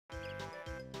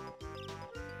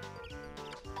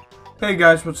Hey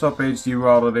guys, what's up?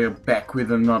 HDRodhot here, back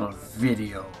with another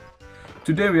video.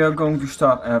 Today we are going to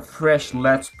start a fresh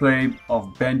let's play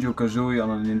of Banjo Kazooie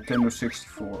on a Nintendo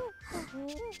 64.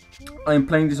 I am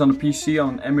playing this on the PC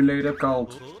on an emulator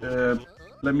called,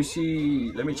 let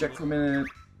me check for a minute,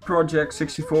 Project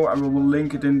 64. I will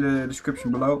link it in the description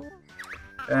below.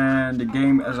 And the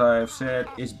game, as I have said,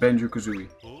 is Banjo Kazooie.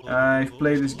 I've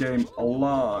played this game a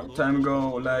long time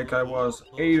ago, like I was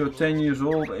 8 or 10 years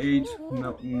old.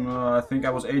 I think I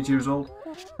was 8 years old.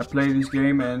 I played this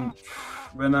game, and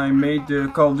when I made the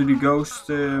Call of Duty Ghost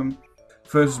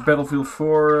versus Battlefield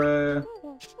 4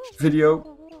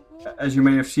 video, as you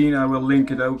may have seen, I will link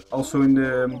it out also in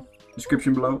the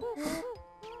description below.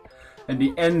 And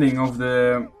the ending of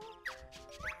the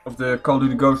Call of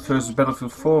Duty Ghost vs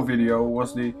Battlefield 4 video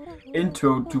was the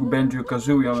intro to Banjo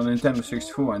Kazooie on a Nintendo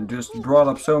 64, and just brought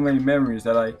up so many memories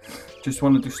that I just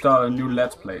wanted to start a new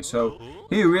let's play. So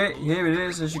here it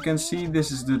is. As you can see,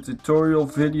 this is the tutorial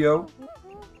video,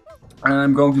 and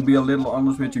I'm going to be a little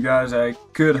honest with you guys. I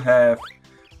could have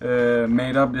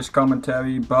made up this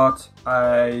commentary, but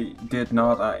I did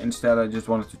not. Instead I just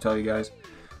wanted to tell you guys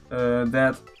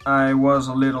that I was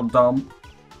a little dumb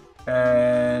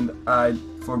and I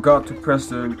forgot to press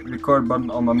the record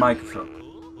button on my microphone.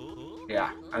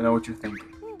 Yeah, I know what you're thinking.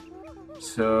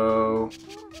 So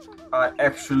I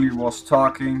actually was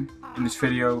talking in this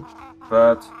video,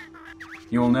 but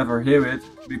you will never hear it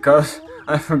because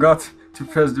I forgot to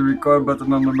press the record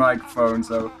button on the microphone.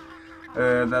 So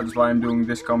that is why I'm doing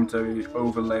this commentary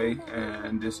overlay,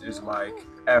 and this is like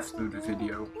after the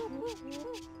video.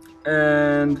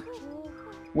 And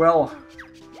well,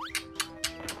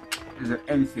 is there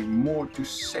anything more to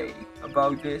say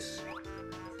about this?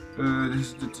 This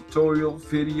is the tutorial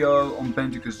video on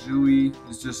Banjo Kazooie.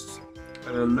 It's just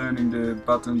learning the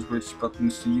buttons, which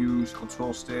buttons to use,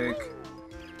 control stick,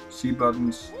 C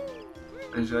buttons.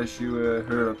 As you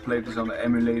heard, I played this on the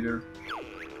emulator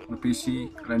on the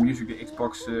PC, and I'm using the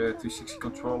Xbox 360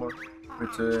 controller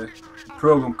with a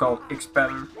program called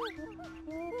Xpatter.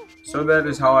 So that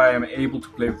is how I am able to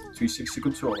play with the 360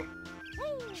 controller.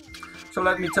 So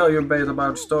let me tell you a bit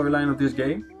about the storyline of this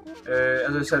game.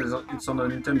 As I said, it's on the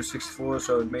Nintendo 64,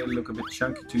 so it may look a bit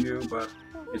chunky to you, but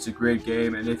it's a great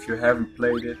game, and if you haven't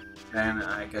played it, then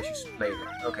I guess you should play it.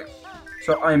 Okay,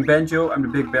 so I'm Banjo, I'm the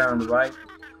big bear on the right.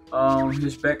 On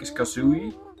his back is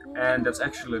Kazooie, and that's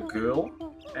actually a girl,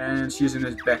 and she's in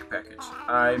his back package.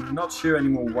 I'm not sure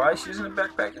anymore why she's in a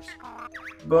back package,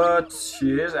 but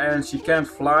she is, and she can't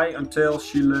fly until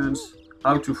she learns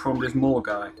how to from this mole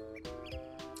guy.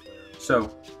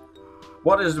 So,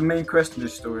 what is the main quest in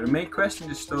this story? The main quest in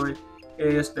this story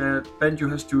is that Banjo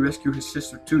has to rescue his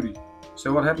sister Tooty.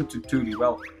 So what happened to Tooty?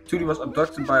 Well, Tooty was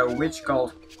abducted by a witch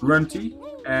called Grunty,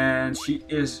 and she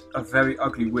is a very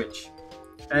ugly witch.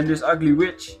 And this ugly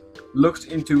witch looked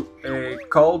into a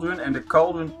cauldron, and the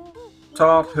cauldron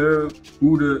taught her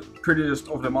who the prettiest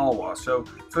of them all was. So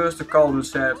first the cauldron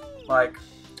said, like,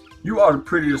 "You are the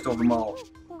prettiest of them all,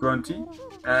 Grunty."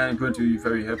 And Grunty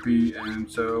very happy,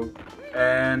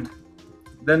 and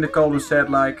then the cauldron said,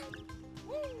 like,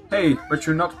 "Hey, but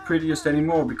you're not the prettiest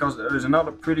anymore, because there is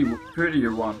another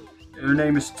prettier one. Her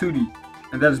name is Tooty,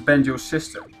 and that is Banjo's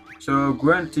sister." So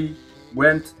Grunty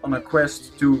went on a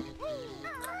quest to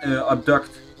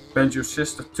abduct Banjo's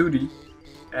sister Tooty,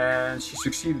 and she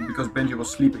succeeded because Banjo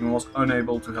was sleeping and was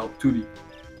unable to help Tooty.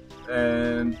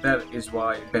 And that is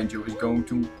why Banjo is going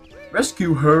to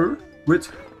rescue her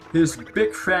with his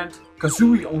big friend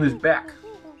Kazooie on his back.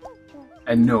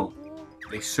 And no,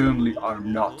 they certainly are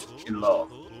not in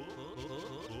love.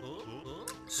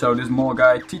 So this mole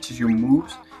guy teaches you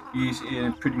moves. He's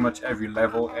in pretty much every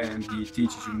level, and he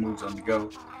teaches you moves on the go.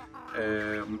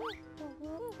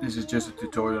 This is just a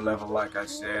tutorial level, like I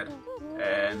said,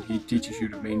 and he teaches you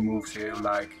the main moves here,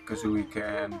 like Kazooie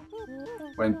can,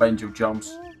 when Banjo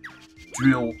jumps,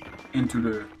 drill into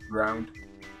the ground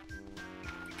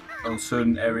on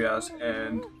certain areas,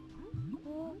 and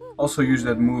also use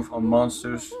that move on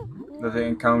monsters that they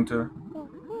encounter.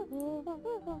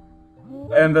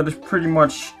 And that is pretty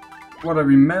much what I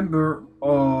remember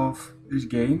of this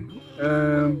game.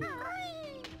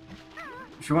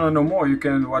 If you want to know more, you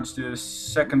can watch the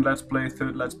second let's play,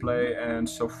 third let's play, and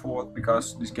so forth,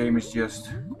 because this game is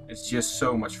just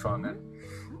so much fun. And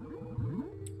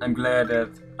I'm glad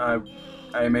that I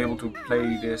am able to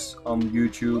play this on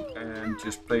YouTube and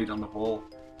just play it on the whole,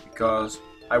 because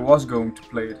I was going to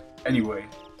play it anyway,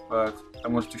 but I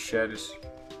wanted to share this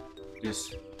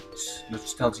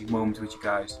nostalgic moment with you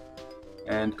guys.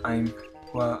 And I'm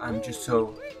just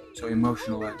so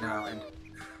emotional right now, and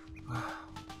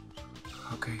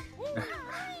okay.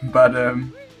 But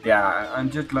yeah, I'm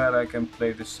just glad I can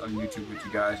play this on YouTube with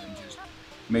you guys and just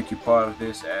make you part of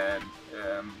this. And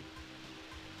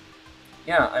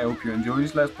yeah, I hope you enjoy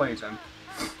these Let's Plays. And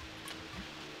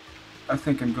I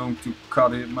think I'm going to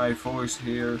cut my voice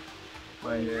here,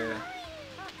 my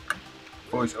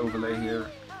voice overlay here,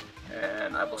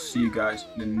 and I will see you guys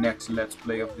in the next Let's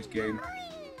Play of this game,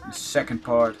 the second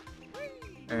part.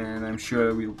 And I'm sure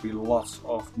there will be lots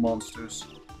of monsters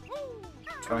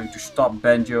trying to stop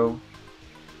Banjo,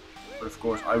 but of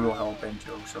course I will help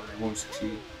Banjo so they won't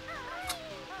succeed.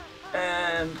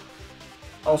 And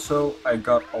also I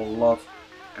got a lot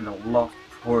of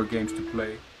horror games to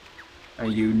play,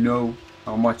 and you know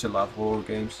how much I love horror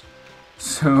games.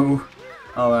 So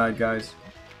alright guys,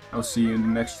 I'll see you in the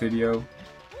next video.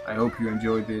 I hope you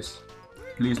enjoyed this.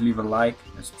 Please leave a like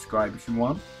and subscribe if you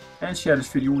want, and share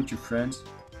this video with your friends.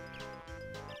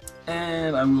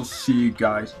 And I will see you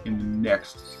guys in the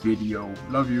next video.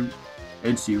 Love you.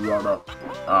 HDRodhot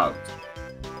out.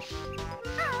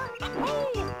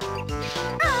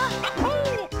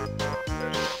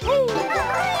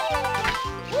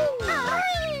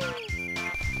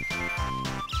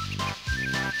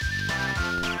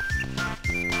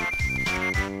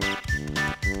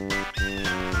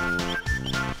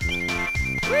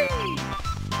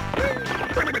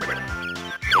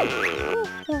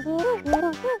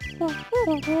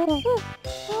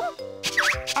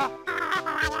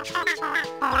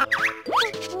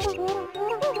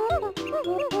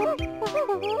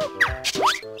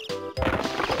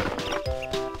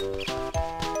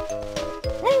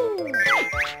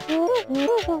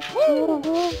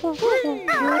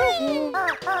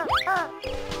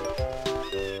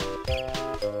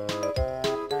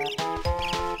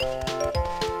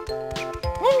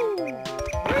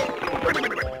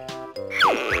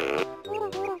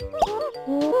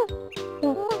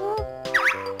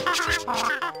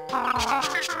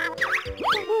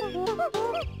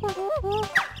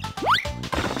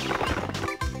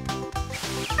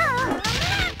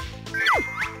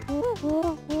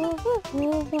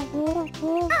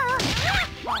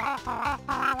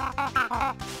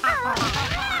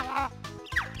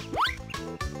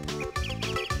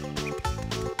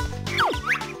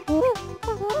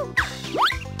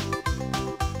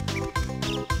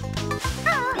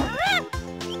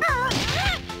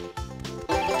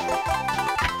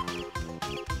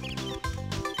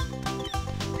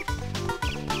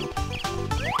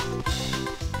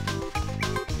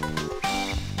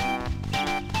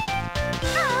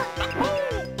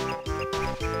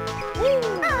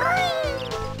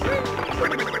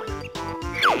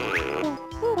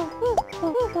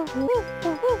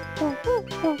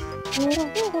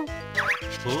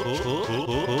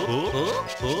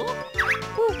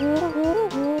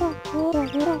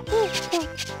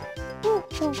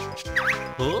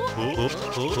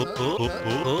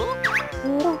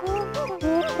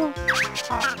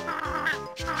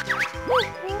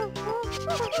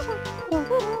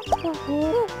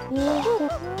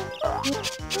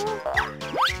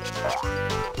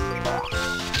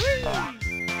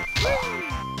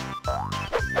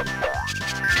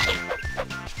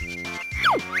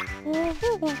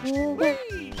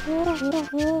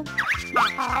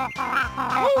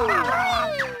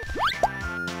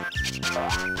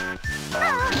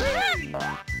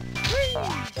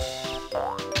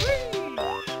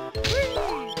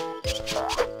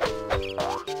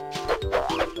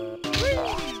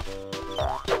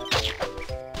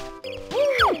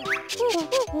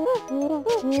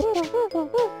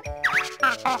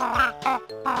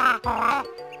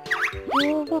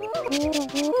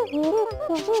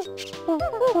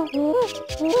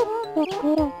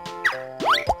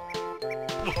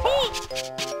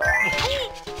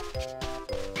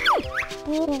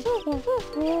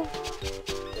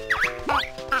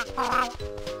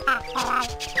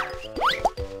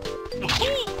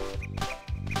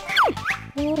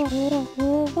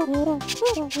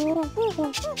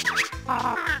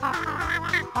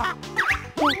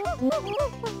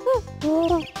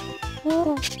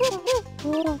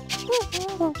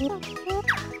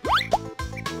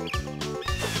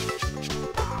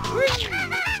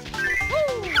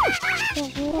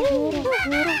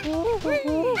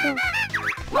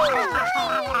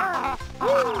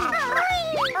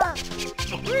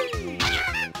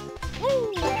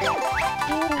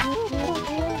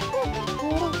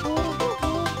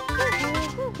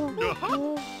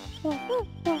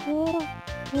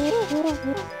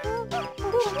 Uh-huh.